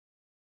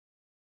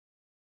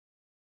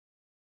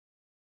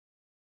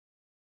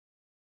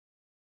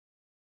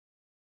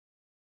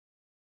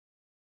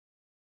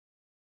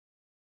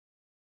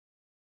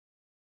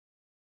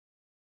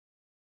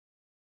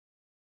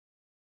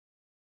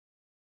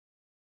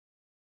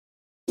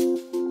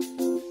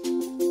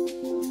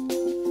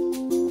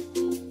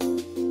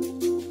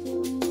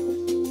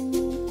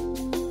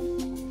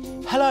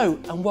Hello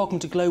and welcome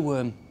to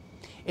Glowworm.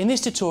 In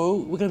this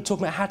tutorial we're going to talk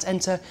about how to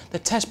enter the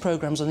test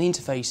programs on the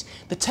interface.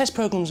 The test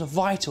programs are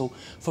vital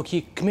for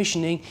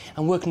commissioning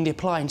and working the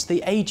appliance.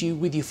 They aid you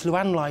with your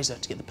fluid analyzer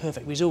to get the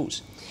perfect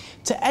results.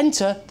 To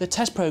enter the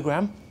test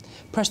program,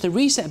 press the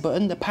reset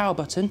button, the power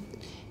button,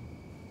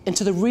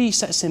 until the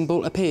reset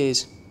symbol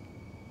appears.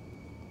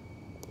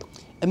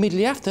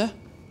 Immediately after,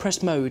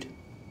 press mode.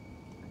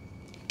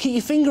 Keep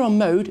your finger on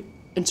mode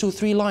until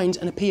 3 lines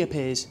and a P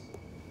appears.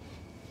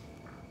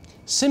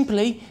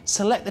 Simply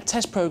select the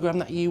test program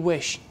that you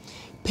wish.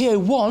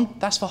 PO1,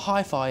 that's for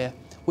high fire.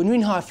 When you're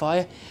in high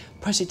fire,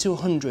 press it to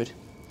 100.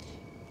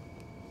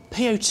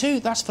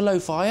 PO2, that's for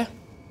low fire.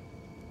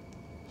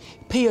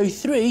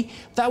 PO3,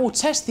 that will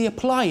test the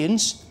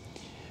appliance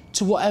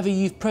to whatever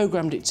you've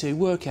programmed it to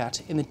work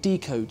at in the D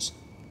codes.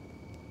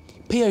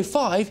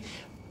 PO5,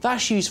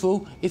 that's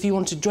useful if you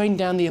want to drain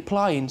down the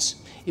appliance.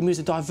 It moves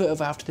the diverter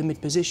valve to the mid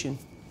position.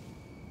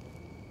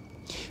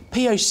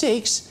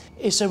 PO6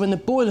 is so when the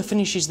boiler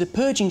finishes the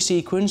purging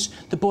sequence,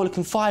 the boiler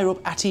can fire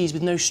up at ease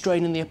with no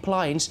strain on the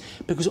appliance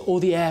because all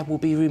the air will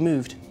be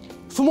removed.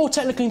 For more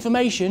technical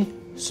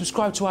information,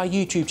 subscribe to our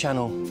YouTube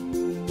channel.